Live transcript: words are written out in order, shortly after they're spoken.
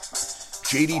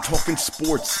JD Talking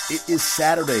Sports. It is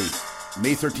Saturday,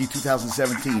 May 13,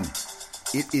 2017.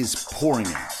 It is pouring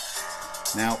in.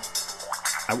 Now,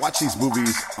 I watch these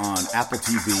movies on Apple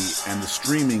TV, and the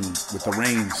streaming with the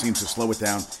rain seems to slow it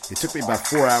down. It took me about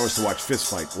 4 hours to watch Fist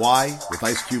Fight. Why? With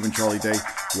Ice Cube and Charlie Day.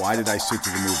 Why did I sit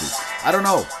through the movie? I don't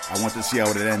know. I wanted to see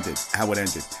how it ended.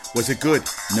 Was it good?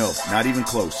 No, not even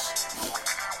close.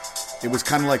 It was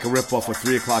kind of like a ripoff of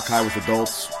 3 O'Clock High with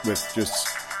adults, with just,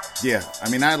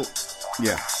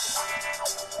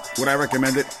 Would I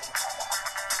recommend it?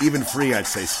 Even free, I'd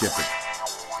say skip it.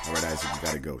 All right, Isaac, you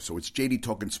got to go. So it's JD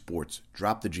Talking Sports.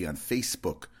 Drop the G on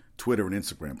Facebook, Twitter, and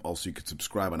Instagram. Also, you can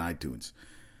subscribe on iTunes.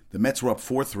 The Mets were up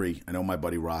 4-3. I know my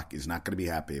buddy Rock is not going to be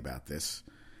happy about this.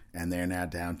 And they're now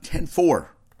down 10-4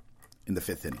 in the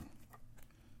fifth inning.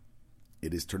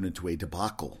 It has turned into a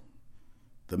debacle.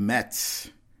 The Mets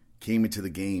came into the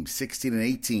game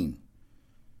 16-18.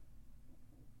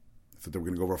 I thought they were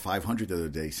going to go over 500 the other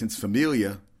day. Since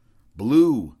Familia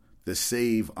blew the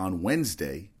save on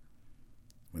Wednesday,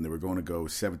 when they were going to go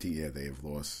 17, they have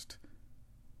lost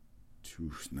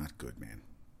two. Not good, man.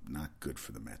 Not good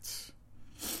for the Mets.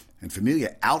 And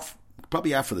Familia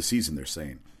probably out for the season, they're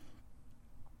saying.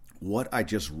 What I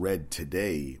just read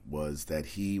today was that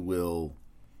he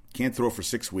can't throw for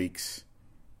 6 weeks,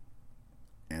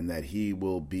 and that he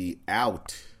will be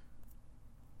out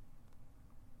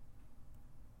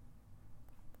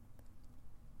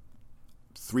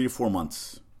three to 4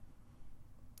 months.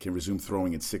 Can resume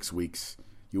throwing in 6 weeks.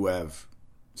 You have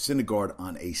Syndergaard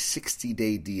on a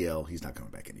 60-day DL. He's not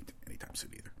coming back anytime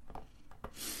soon either.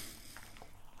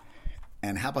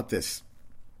 And how about this?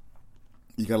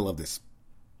 You got to love this.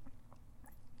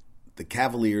 The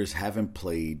Cavaliers haven't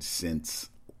played since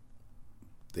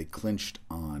they clinched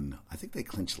I think they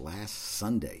clinched last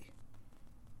Sunday.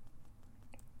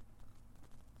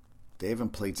 They haven't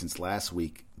played since last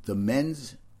week. The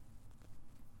men's,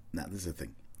 now this is the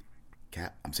thing.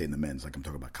 I'm saying the men's like I'm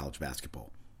talking about college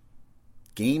basketball.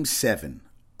 Game 7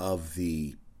 of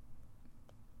the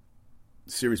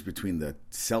series between the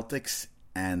Celtics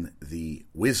and the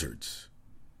Wizards.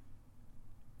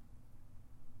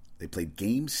 They played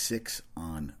Game 6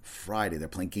 on Friday. They're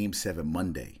playing Game 7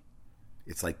 Monday.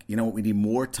 It's like, you know what? We need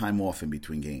more time off in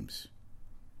between games.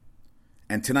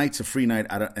 And tonight's a free night,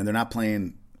 and they're not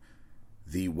playing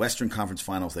the Western Conference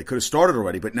Finals. They could have started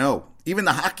already, but no. Even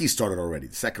the hockey started already,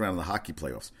 the second round of the hockey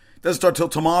playoffs. It doesn't start till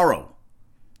tomorrow.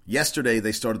 Yesterday,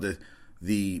 they started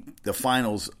the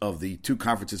finals of the two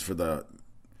conferences for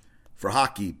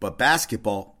hockey, but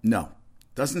basketball, no.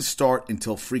 Doesn't start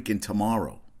until freaking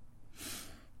tomorrow.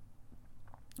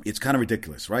 It's kind of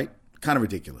ridiculous, right? Kind of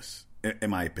ridiculous,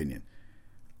 in my opinion.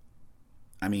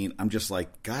 I mean, I'm just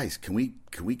like, guys, can we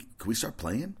start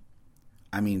playing?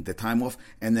 I mean, the time off,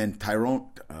 and then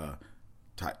Tyronn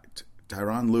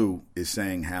Lue is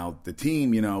saying how the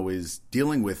team, is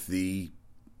dealing with the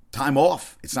time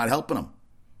off. It's not helping them.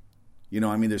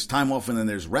 There's time off, and then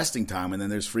there's resting time, and then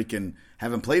there's freaking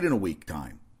haven't played in a week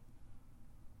time.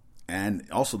 And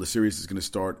also, the series is going to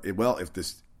start.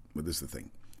 This is the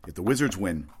thing. If the Wizards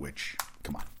win, which,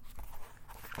 come on.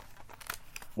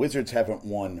 Wizards haven't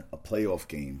won a playoff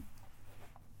game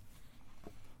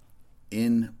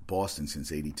in Boston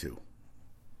since '82.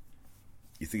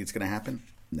 You think it's going to happen?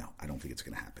 No, I don't think it's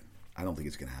going to happen. I don't think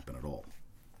it's going to happen at all.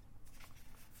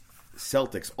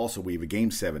 Celtics, also we have a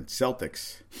Game 7.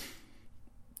 Celtics,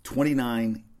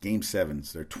 29 Game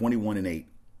 7s. They're 21-8.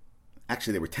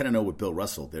 Actually, they were 10-0 with Bill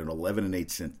Russell. They're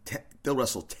 11-8 since. Bill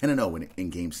Russell 10-0 in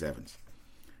Game 7s.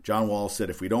 John Wall said,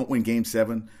 if we don't win Game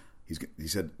 7, he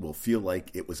said, we'll feel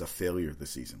like it was a failure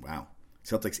this season. Wow.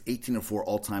 Celtics 18-4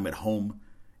 all-time at home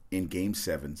in Game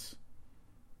 7s.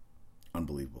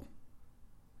 Unbelievable.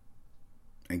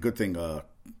 And good thing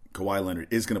Kawhi Leonard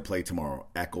is going to play tomorrow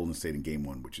at Golden State in Game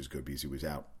 1, which is good because he was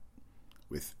out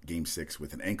with Game 6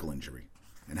 with an ankle injury.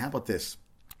 And how about this?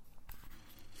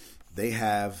 They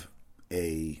have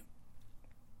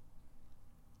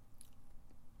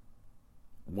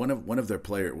one of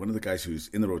the guys who's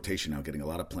in the rotation now, getting a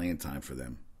lot of playing time for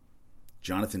them,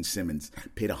 Jonathan Simmons,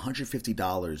 paid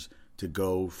 $150 to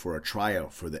go for a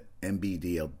tryout for the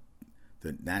NBDL,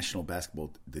 the National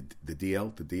Basketball, the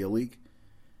DL League,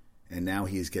 and now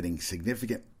he is getting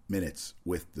significant minutes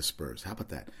with the Spurs. How about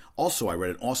that? Also, I read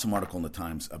an awesome article in the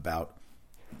Times about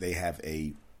they have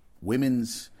a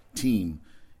women's team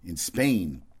in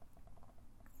Spain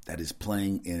that is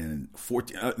playing in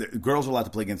 14. Girls are allowed to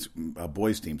play against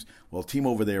boys' teams. Well, a team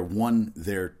over there won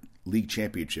their league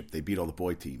championship. They beat all the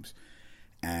boy teams.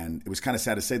 And it was kind of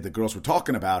sad to say the girls were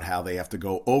talking about how they have to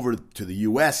go over to the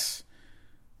U.S.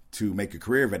 to make a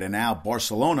career of it. And now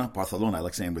Barcelona, I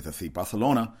like saying with a thief,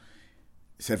 Barcelona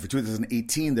He said for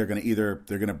 2018 they're going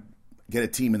to get a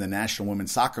team in the National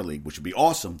Women's Soccer League, which would be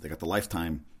awesome. They got the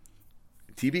lifetime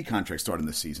TV contract starting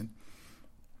this season.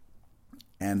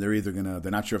 And they're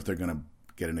not sure if they're going to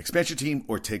get an expansion team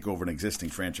or take over an existing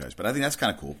franchise. But I think that's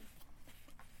kind of cool.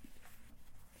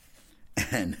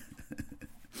 And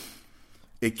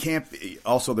it can't be,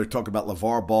 also they're talking about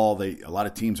LeVar Ball. A lot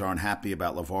of teams aren't happy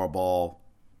about LeVar Ball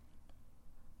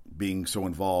being so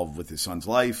involved with his son's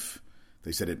life.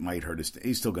 They said it might hurt his.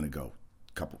 He's still going to go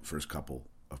first couple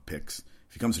of picks.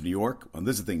 If he comes to New York, and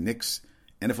this is the thing, Knicks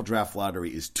NFL Draft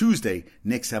Lottery is Tuesday.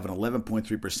 Knicks have an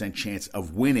 11.3% chance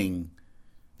of winning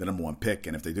the number one pick,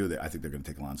 and if they do, I think they're going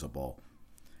to take Lonzo Ball.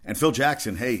 And Phil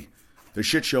Jackson, hey, the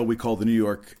shit show we call the New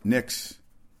York Knicks.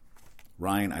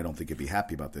 Ryan, I don't think he'd be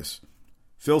happy about this.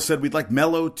 Phil said we'd like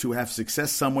Melo to have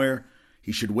success somewhere.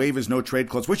 He should waive his no-trade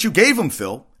clause, which you gave him,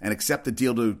 Phil, and accept the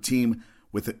deal to a team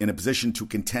in a position to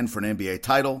contend for an NBA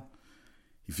title.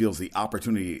 He feels the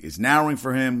opportunity is narrowing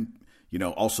for him.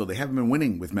 Also, they haven't been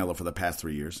winning with Melo for the past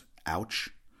 3 years. Ouch,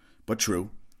 but true.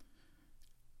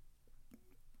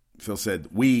 Phil said,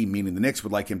 we, meaning the Knicks,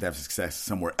 would like him to have success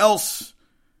somewhere else.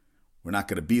 We're not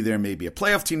going to be there. Maybe a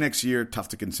playoff team next year. Tough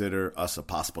to consider us a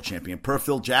possible champion. Per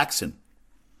Phil Jackson.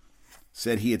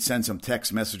 Said he had sent some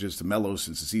text messages to Melo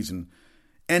since the season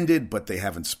ended, but they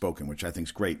haven't spoken, which I think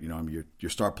is great. I'm your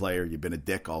star player. You've been a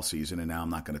dick all season, and now I'm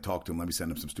not going to talk to him. Let me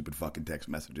send him some stupid fucking text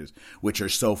messages, which are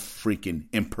so freaking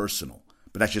impersonal.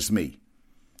 But that's just me.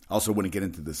 Also wouldn't get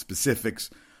into the specifics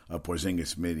of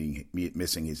Porzingis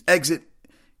missing his exit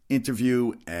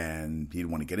interview, and he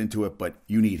didn't want to get into it, but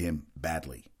you need him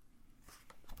badly.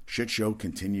 Shit show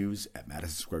continues at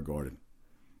Madison Square Garden.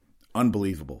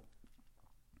 Unbelievable.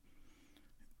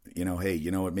 Hey,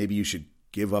 you know what? Maybe you should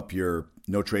give up your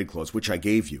no trade clause, which I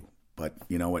gave you. But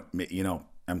you know what?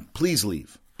 Please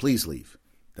leave. Please leave.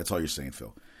 That's all you're saying,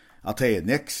 Phil. I'll tell you,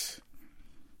 Knicks,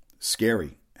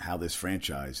 scary how this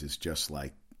franchise is just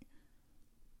like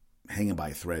hanging by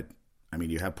a thread. I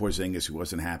mean, you have Porzingis who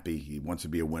wasn't happy. He wants to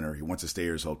be a winner. He wants to stay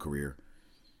here his whole career.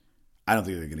 I don't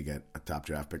think they're going to get a top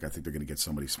draft pick. I think they're going to get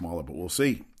somebody smaller, but we'll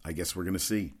see. I guess we're going to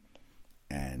see.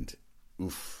 And,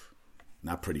 oof,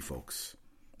 not pretty, folks.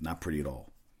 Not pretty at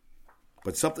all.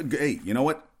 But something, hey, you know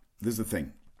what? This is the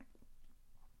thing.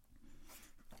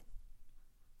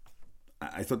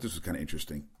 I thought this was kind of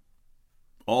interesting.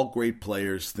 All great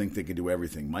players think they can do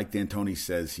everything. Mike D'Antoni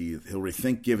says he'll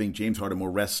rethink giving James Harden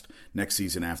more rest next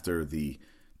season after the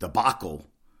debacle,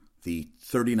 the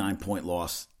 39-point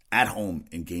loss at home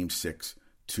in Game 6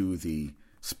 to the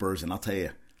Spurs. And I'll tell you,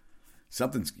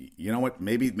 something's, you know what,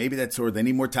 maybe that's sort of, they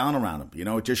need more talent around him.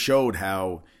 It just showed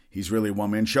how he's really a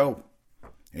one-man show.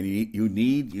 And you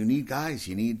need guys.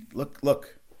 You need,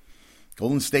 look,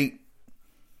 Golden State,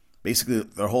 basically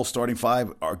their whole starting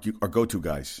five are go-to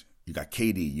guys. You got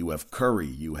KD, you have Curry,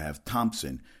 you have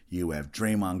Thompson, you have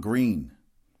Draymond Green.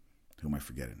 Who am I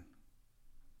forgetting?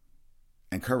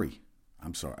 And Curry.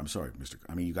 I'm sorry, Mr.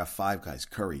 You got five guys: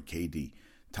 Curry, KD,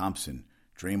 Thompson,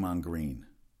 Draymond Green.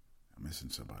 I'm missing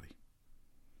somebody.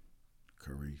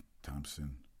 Curry,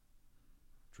 Thompson,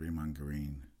 Draymond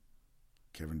Green,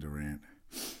 Kevin Durant.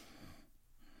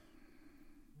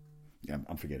 Yeah,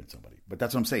 I'm forgetting somebody. But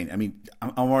that's what I'm saying. I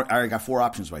already got four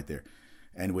options right there.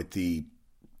 And with the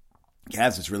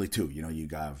Cavs, it's really two. You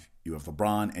have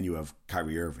LeBron and you have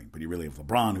Kyrie Irving. But you really have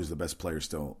LeBron, who's the best player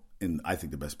still, I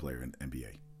think the best player in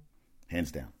NBA. Hands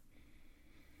down.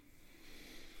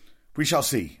 We shall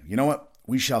see. You know what?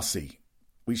 We shall see.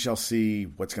 We shall see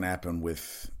what's going to happen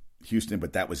with Houston,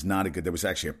 but that was not a good. There was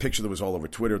actually a picture that was all over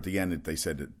Twitter at the end that they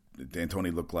said that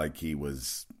D'Antoni looked like he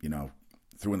was,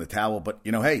 threw in the towel. But,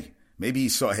 hey, maybe he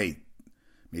saw,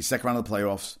 made second round of the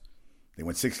playoffs. They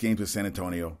won 6 games with San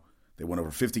Antonio. They won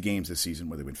over 50 games this season,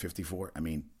 where they win 54.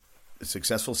 A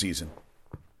successful season.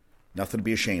 Nothing to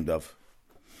be ashamed of.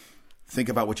 Think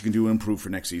about what you can do to improve for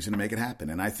next season and make it happen.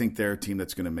 And I think they're a team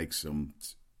that's going to make some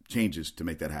changes to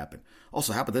make that happen.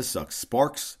 Also, how about this sucks?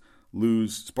 Sparks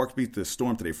beat the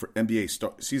Storm today for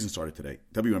NBA season started today,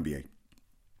 WNBA.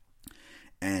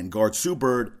 And guard Sue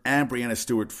Bird and Brianna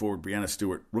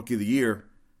Stewart, Rookie of the Year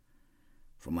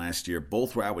from last year,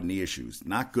 both were out with knee issues.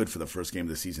 Not good for the first game of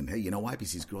the season. Hey, you know why?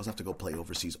 Because these girls have to go play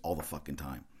overseas all the fucking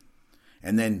time.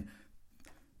 And then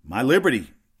my Liberty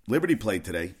played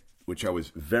today, which I was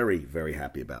very, very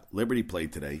happy about. Liberty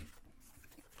played today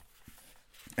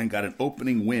and got an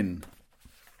opening win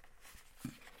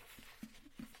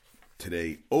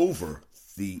today over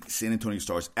the San Antonio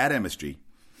Stars at MSG.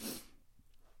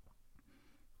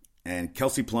 And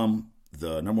Kelsey Plum,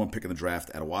 the number one pick in the draft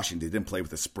out of Washington, didn't play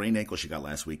with a sprained ankle she got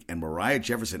last week. And Mariah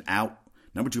Jefferson out,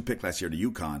 number 2 pick last year to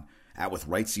UConn, out with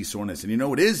right C soreness. And you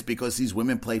know it is because these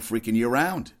women play freaking year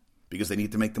round because they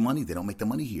need to make the money. They don't make the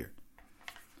money here.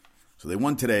 So they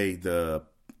won today. Got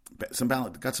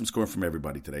some scoring from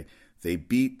everybody today. They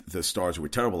beat the Stars, who were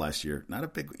terrible last year. Not a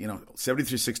big,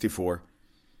 73-64.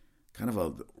 Kind of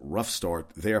a rough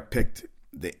start. They are picked.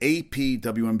 The AP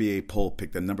WNBA poll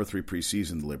picked the number 3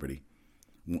 preseason Liberty.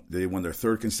 They won their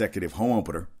 3rd consecutive home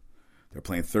opener. They're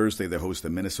playing Thursday. They host the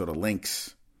Minnesota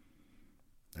Lynx.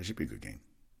 That should be a good game.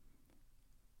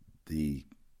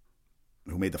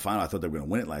 Who made the final? I thought they were going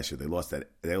to win it last year. They lost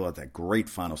that great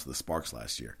finals to the Sparks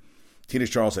last year. Tina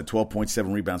Charles had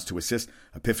 12.7 rebounds, 2 assists.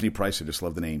 Epiphany Price, I just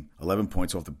love the name, 11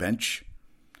 points off the bench.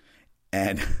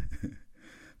 And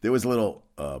there was a little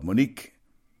Monique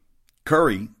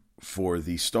Curry for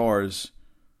the Stars,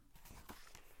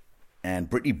 and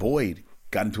Brittany Boyd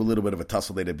got into a little bit of a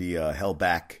tussle there to be held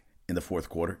back in the fourth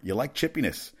quarter. You like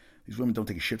chippiness. These women don't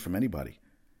take a shit from anybody.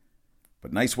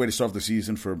 But nice way to start the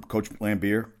season for Coach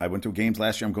Lambier. I went to games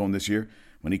last year. I'm going this year.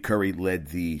 Monique Curry led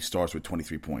the Stars with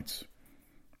 23 points.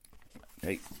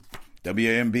 Hey,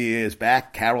 WNBA is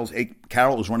back. Carol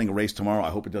is running a race tomorrow. I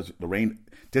hope the rain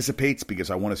dissipates because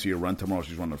I want to see her run tomorrow.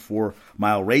 She's running a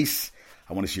 4-mile race.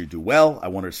 I want to see her do well. I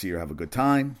want to see her have a good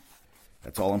time.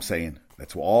 That's all I'm saying.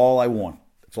 That's all I want.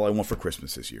 That's all I want for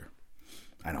Christmas this year.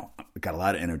 I know. I've got a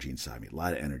lot of energy inside me. A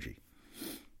lot of energy.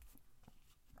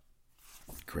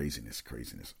 Craziness.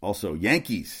 Also,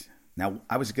 Yankees. Now,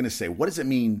 I was going to say, what does it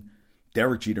mean,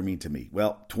 Derek Jeter mean to me?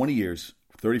 Well, 20 years,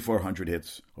 3,400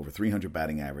 hits, over 300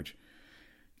 batting average.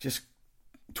 Just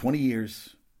 20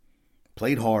 years,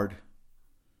 played hard,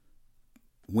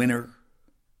 winner.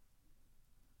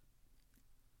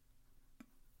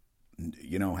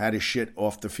 Had his shit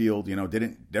off the field,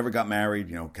 never got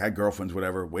married, had girlfriends,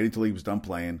 whatever, waited till he was done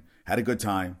playing, had a good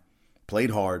time, played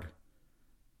hard.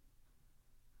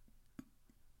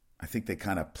 I think they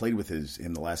kind of played with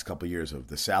him the last couple of years of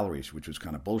the salaries, which was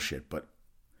kind of bullshit, but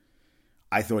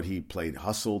I thought he played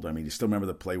hustled. I mean, you still remember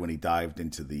the play when he dived down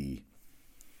the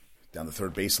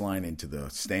third baseline into the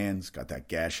stands, got that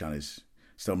gash on his,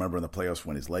 still remember in the playoffs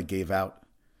when his leg gave out?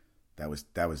 That was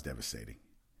devastating.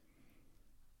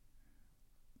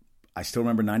 I still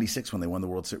remember 96 when they won the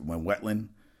World Series, when Wetland,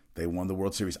 they won the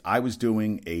World Series. I was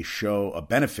doing a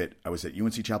benefit. I was at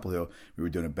UNC Chapel Hill. We were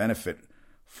doing a benefit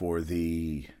for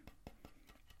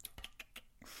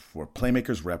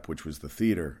Playmakers Rep, which was the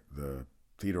theater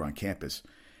on campus.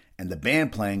 And the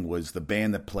band playing was the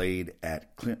band that played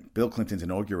at Bill Clinton's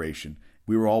inauguration.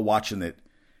 We were all watching it.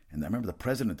 And I remember the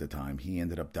president at the time, he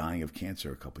ended up dying of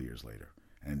cancer a couple of years later.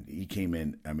 And he came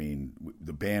in,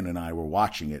 the band and I were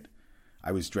watching it.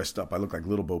 I was dressed up. I looked like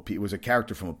Little Bo Peep. It was a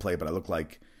character from a play, but I looked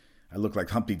like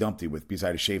Humpty Dumpty because I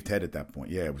had a shaved head at that point.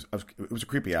 Yeah, it was a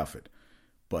creepy outfit,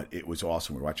 but it was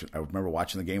awesome. I remember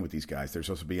watching the game with these guys. They're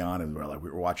supposed to be on, and we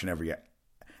were watching every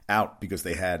out because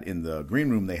they had in the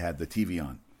green room they had the TV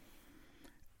on.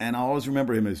 And I always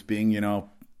remember him as being, Joe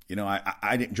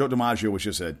DiMaggio was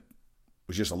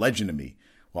just a legend to me.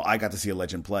 Well, I got to see a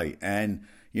legend play, and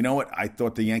you know what? I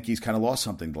thought the Yankees kind of lost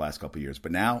something the last couple of years,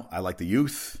 but now I like the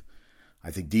youth. I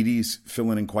think Didi's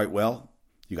filling in quite well.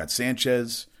 You got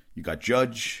Sanchez. You got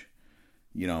Judge.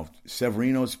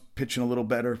 Severino's pitching a little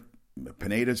better.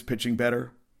 Pineda's pitching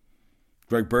better.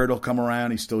 Greg Bird will come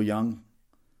around. He's still young.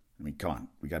 Come on.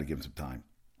 We got to give him some time.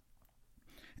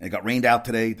 And it got rained out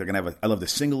today. They're going to I love the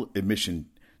single admission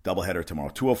doubleheader tomorrow.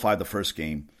 2:05 the first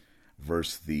game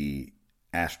versus the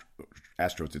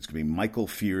Astros. It's going to be Michael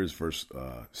Fears versus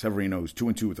Severino, who's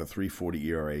 2-2 with a 3.40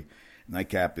 ERA.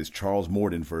 Nightcap is Charles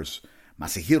Morden versus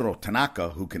Masahiro Tanaka,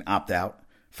 who can opt out.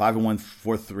 5-1,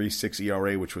 4.36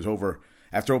 ERA, which was over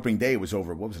after opening day. It was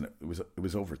over. What was it? It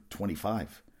was over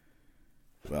 25.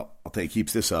 Well, I'll tell you, he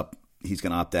keeps this up, he's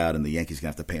going to opt out, and the Yankees are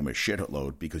going to have to pay him a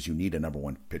shitload because you need a number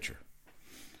one pitcher.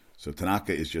 So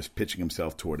Tanaka is just pitching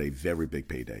himself toward a very big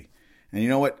payday. And you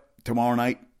know what? Tomorrow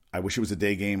night, I wish it was a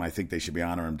day game. I think they should be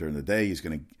honoring him during the day. He's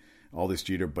going to all this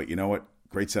Jeter, but you know what?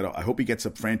 Great setup. I hope he gets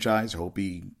a franchise. I hope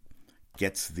he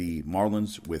gets the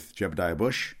Marlins with Jebediah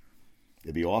Bush.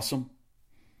 It'd be awesome.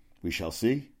 We shall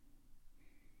see.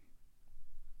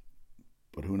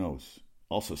 But who knows?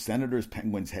 Also, Senators,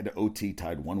 Penguins head to OT,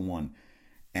 tied 1-1.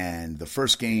 And the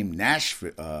first game,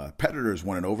 Predators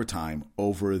won in overtime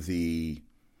over the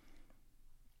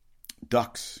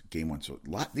Ducks, game one. So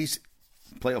these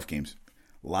playoff games,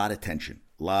 a lot of tension,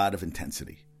 a lot of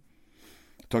intensity.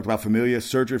 Talked about Familia,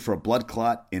 surgery for a blood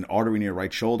clot in artery near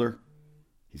right shoulder.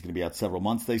 He's going to be out several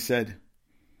months, they said.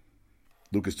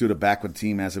 Lucas Duda back with the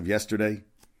team as of yesterday.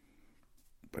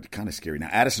 But kind of scary. Now,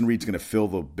 Addison Reed's going to fill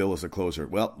the bill as a closer.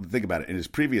 Well, think about it. In his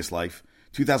previous life,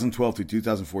 2012 through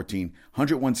 2014,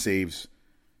 101 saves,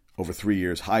 over 3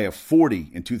 years, high of 40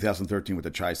 in 2013 with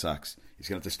the Chi Sox. He's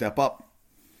going to have to step up.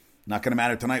 Not going to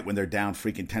matter tonight when they're down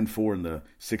freaking 10-4 in the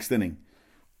sixth inning.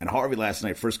 And Harvey last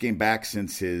night, first game back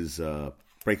since his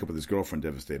breakup with his girlfriend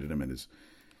devastated him, and his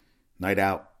night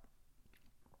out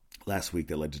last week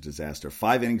that led to disaster.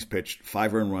 5 innings pitched,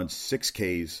 5 earned runs, 6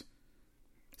 Ks,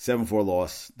 7-4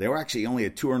 loss. They were actually only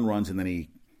at 2 earned runs, and then he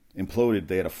imploded.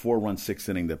 They had a 4-run sixth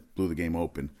inning that blew the game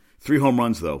open. 3 home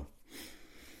runs, though.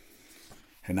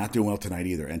 And not doing well tonight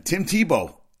either. And Tim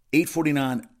Tebow,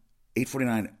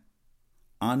 849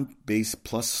 on base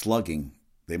plus slugging.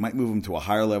 They might move him to a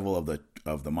higher level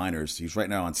of the minors. He's right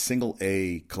now on single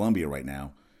A Columbia right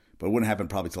now. But it wouldn't happen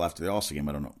probably till after the All-Star game.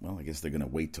 I don't know. Well, I guess they're going to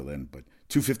wait till then. But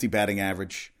 250 batting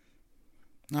average.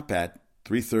 Not bad.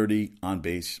 330 on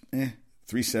base.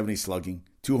 370 slugging.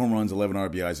 2 home runs, 11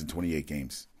 RBIs in 28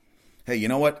 games. Hey, you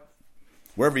know what?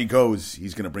 Wherever he goes,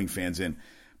 he's going to bring fans in.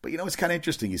 But, it's kind of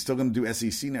interesting. He's still going to do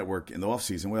SEC Network in the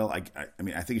offseason. Well, I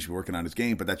mean, I think he should be working on his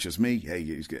game, but that's just me. Hey, I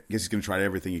guess he's going to try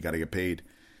everything. You got to get paid.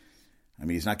 I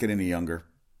mean, he's not getting any younger.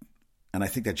 And I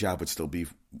think that job would still be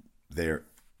there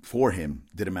for him.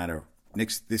 Didn't matter.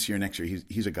 This year, next year,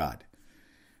 he's a god.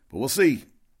 But we'll see.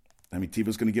 I mean,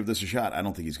 Tebow's going to give this a shot. I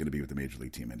don't think he's going to be with the Major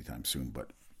League team anytime soon, but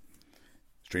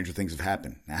stranger things have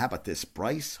happened. Now, how about this?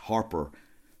 Bryce Harper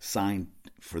signed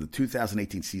for the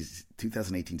 2018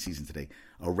 season today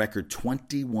a record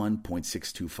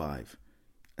 $21.625.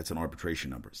 That's an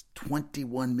arbitration number. It's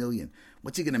 $21 million.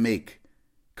 What's he going to make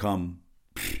come?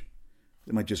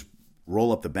 They might just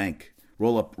roll up the bank,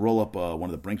 roll up one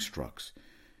of the Brinks trucks.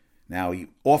 Now,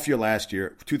 off year last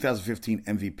year, 2015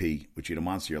 MVP, which he had a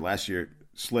monster year. Last year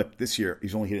slipped. This year,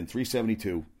 he's only hitting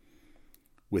 372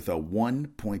 with a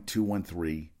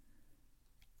 1.213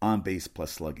 on base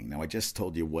plus slugging. Now, I just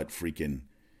told you what freaking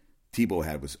Tebow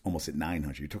had was almost at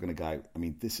 900. You're talking a guy, I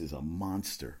mean, this is a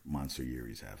monster year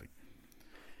he's having.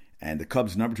 And the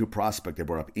Cubs' number 2 prospect they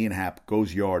brought up, Ian Happ,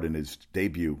 goes yard in his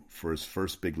debut for his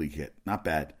first big league hit. Not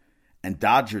bad. And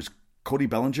Dodgers, Cody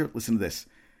Bellinger, listen to this.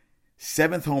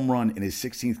 7th home run in his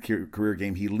 16th career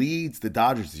game. He leads the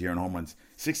Dodgers this year in home runs.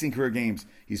 16 career games.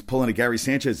 He's pulling a Gary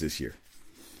Sanchez this year.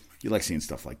 You like seeing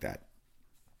stuff like that.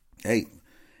 Hey,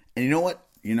 and you know what?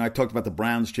 I talked about the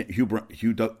Browns.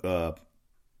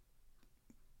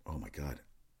 Oh my God.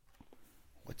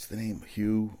 What's the name?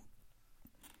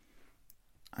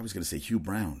 I was going to say Hugh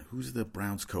Brown. Who's the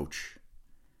Browns coach?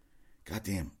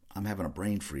 Goddamn, I'm having a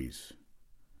brain freeze.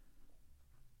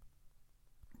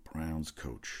 Browns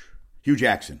coach. Hugh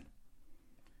Jackson.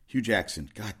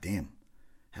 Goddamn,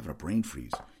 having a brain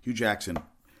freeze. Hugh Jackson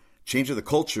changed the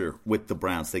culture with the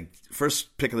Browns. They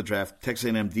first pick of the draft,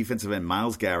 Texas A&M defensive end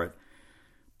Myles Garrett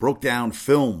broke down watch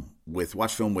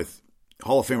film with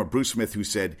Hall of Famer Bruce Smith, who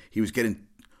said he was getting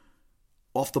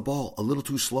off the ball a little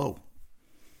too slow.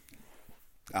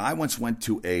 I once went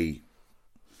to a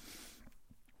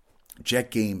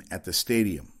Jet game at the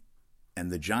stadium,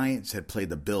 and the Giants had played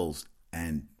the Bills,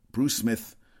 and Bruce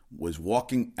Smith was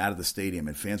walking out of the stadium,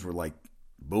 and fans were like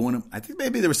booing him. I think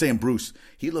maybe they were saying, Bruce,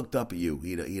 he looked up at you.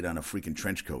 He had on a freaking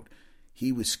trench coat.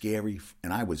 He was scary,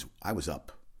 and I was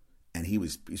up, and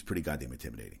he's pretty goddamn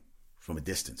intimidating from a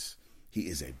distance. He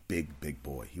is a big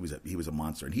boy. He was a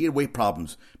monster, and he had weight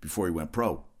problems before he went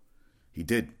pro. He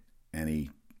did, and he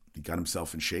got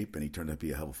himself in shape, and he turned out to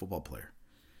be a hell of a football player.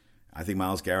 I think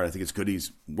Myles Garrett, I think it's good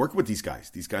he's working with these guys.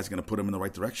 These guys are going to put him in the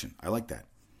right direction. I like that.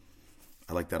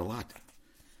 I like that a lot.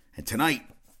 And tonight,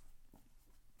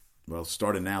 well,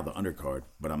 starting now, the undercard,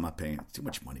 but I'm not paying too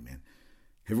much money, man.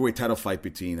 Heavyweight title fight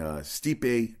between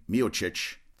Stipe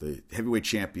Miocic, the heavyweight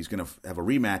champ. He's going to have a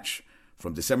rematch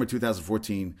from December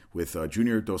 2014 with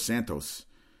Junior Dos Santos.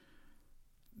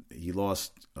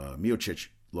 Miocic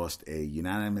lost a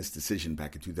unanimous decision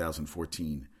back in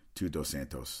 2014 to Dos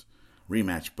Santos.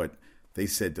 Rematch, but they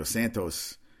said Dos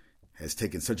Santos has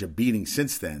taken such a beating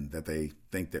since then that they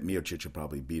think that Miocic will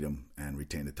probably beat him and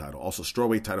retain the title. Also,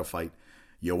 strawweight title fight,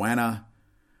 Joanna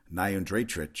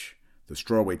Jędrzejczyk, the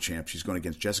strawweight champ. She's going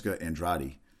against Jessica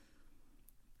Andrade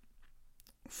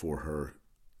for her.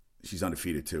 She's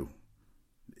undefeated too.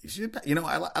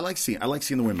 I like seeing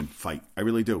the women fight. I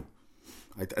really do.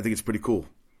 I think it's pretty cool.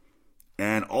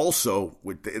 And also,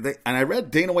 and I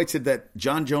read Dana White said that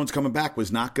John Jones coming back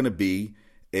was not going to be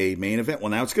a main event. Well,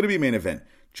 now it's going to be a main event.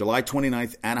 July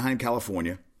 29th, Anaheim,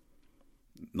 California.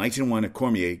 19-1 at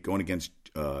Cormier going against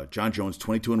John Jones,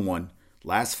 22-1.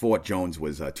 Last fought Jones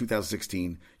was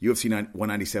 2016 UFC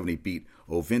 197. He beat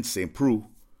Vince St. Preux.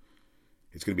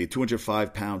 It's going to be a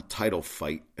 205-pound title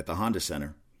fight at the Honda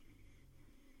Center.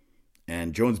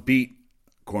 And Jones beat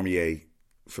Cormier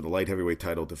for the light heavyweight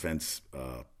title defense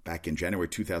back in January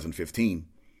 2015.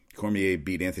 Cormier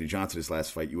beat Anthony Johnson his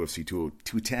last fight, UFC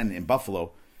 210 in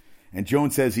Buffalo. And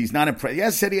Jones says he's not impressed.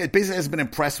 He said he basically hasn't been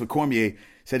impressed with Cormier.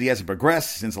 Said he hasn't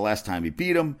progressed since the last time he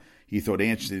beat him. He thought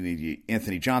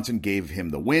Anthony Johnson gave him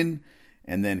the win.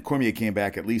 And then Cormier came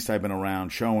back. At least I've been around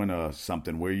showing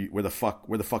something. Where the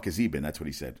fuck has he been? That's what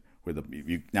he said.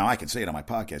 Now I can say it on my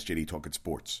podcast, JD Talking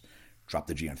Sports. Drop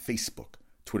the G on Facebook,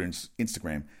 Twitter and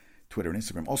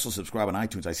Instagram. Also subscribe on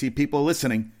iTunes. I see people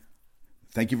listening.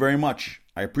 Thank you very much.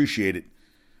 I appreciate it.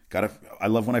 I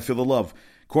love when I feel the love.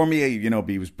 Cormier,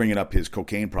 he was bringing up his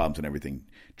cocaine problems and everything.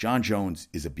 John Jones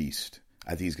is a beast. I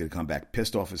think he's going to come back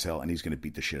pissed off as hell, and he's going to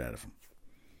beat the shit out of him.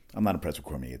 I'm not impressed with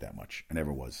Cormier that much. I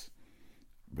never was.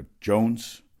 But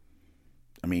Jones,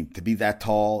 to be that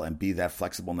tall and be that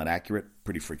flexible and that accurate,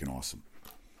 pretty freaking awesome.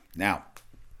 Now,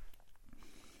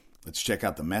 let's check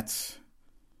out the Mets.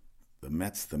 The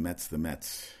Mets.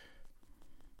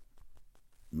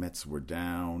 Mets were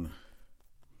down.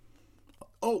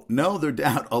 Oh, no, they're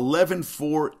down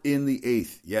 11-4 in the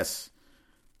 8th. Yes.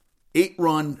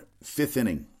 8-run, 5th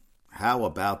inning. How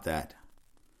about that?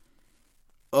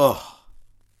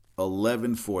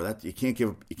 11-4. That you can't give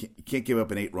up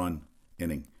an 8-run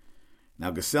inning.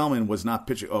 Now Gesellman was not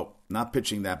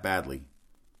pitching that badly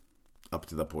up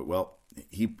to that point. Well,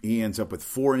 he ends up with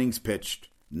 4 innings pitched,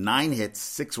 9 hits,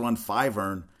 6 run, 5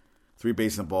 earned, 3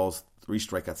 base and balls, 3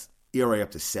 strikeouts, ERA up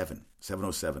to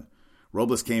 7.07.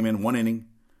 Robles came in 1 inning,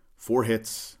 4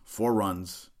 hits, 4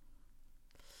 runs,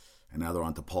 and now they're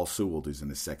on to Paul Sewell, who's in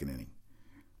the 2nd inning.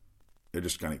 They're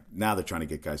trying to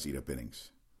get guys to eat up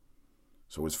innings.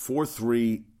 So it was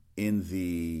 4-3 in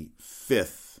the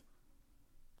 5th.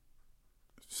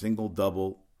 Single,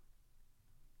 double.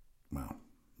 Wow,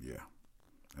 yeah.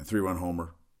 And 3-run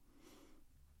homer.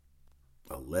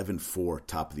 11-4,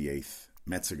 top of the 8th.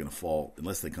 Mets are going to fall,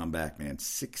 unless they come back, man.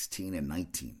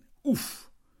 16-19. Oof.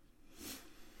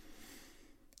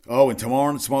 Oh, and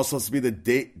tomorrow's supposed to be the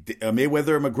day,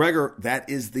 Mayweather and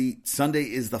McGregor. Sunday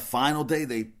is the final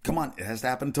day. Come on, it has to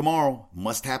happen tomorrow.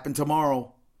 Must happen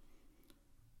tomorrow.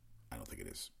 I don't think it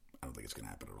is. I don't think it's going to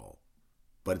happen at all.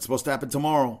 But it's supposed to happen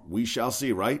tomorrow. We shall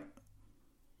see, right?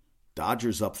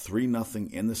 Dodgers up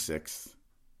 3-0 in the 6th.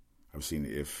 I've seen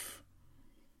if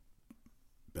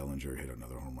Bellinger hit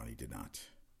another home run. He did not.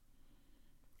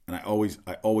 And I always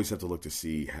have to look to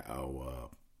see how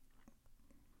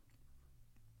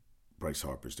Bryce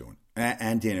Harper's doing,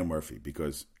 and Daniel Murphy,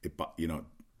 because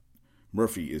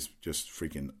Murphy is just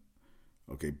freaking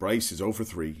okay. Bryce is 0 for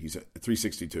 3. He's at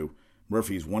 362.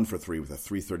 Murphy is 1 for 3 with a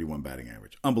 331 batting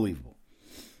average. Unbelievable.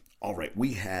 All right,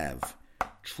 we have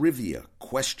trivia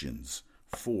questions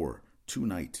for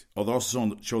tonight. Oh, they're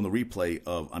also showing the replay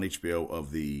on HBO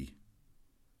of the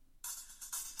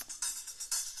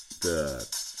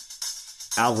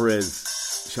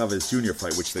Alvarez Chavez Jr.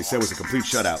 fight, which they said was a complete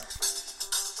shutout.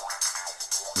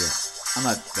 Yeah, I'm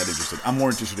not that interested. I'm more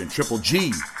interested in Triple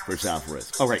G versus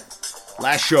Alvarez. All right,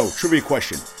 last show, trivia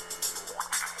question.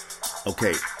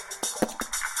 Okay.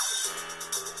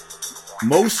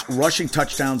 Most rushing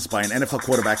touchdowns by an NFL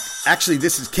quarterback. Actually,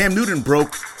 this is Cam Newton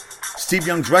broke Steve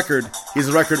Young's record. He has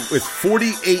a record with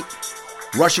 48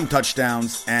 rushing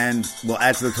touchdowns and will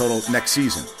add to the total next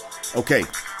season. Okay,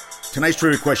 tonight's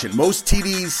trivia question. Most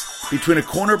TDs between a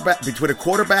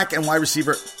quarterback and wide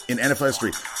receiver in NFL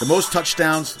history. The most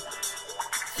touchdowns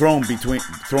thrown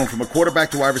from a quarterback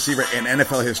to wide receiver in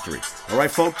NFL history. All right,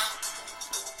 folks?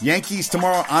 Yankees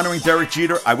tomorrow honoring Derek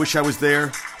Jeter. I wish I was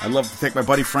there. I'd love to take my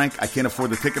buddy Frank. I can't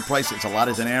afford the ticket price. It's a lot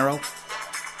of dinero.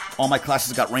 All my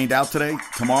classes got rained out today.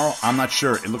 Tomorrow, I'm not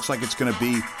sure. It looks like it's going to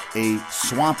be a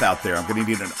swamp out there. I'm going to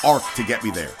need an ark to get me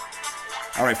there.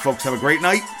 All right, folks, have a great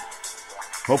night.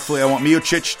 Hopefully, I want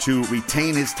Miocic to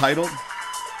retain his title.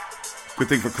 Good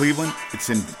thing for Cleveland. It's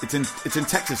in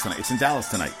Texas tonight. It's in Dallas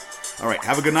tonight. All right,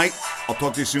 have a good night. I'll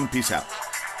talk to you soon. Peace out.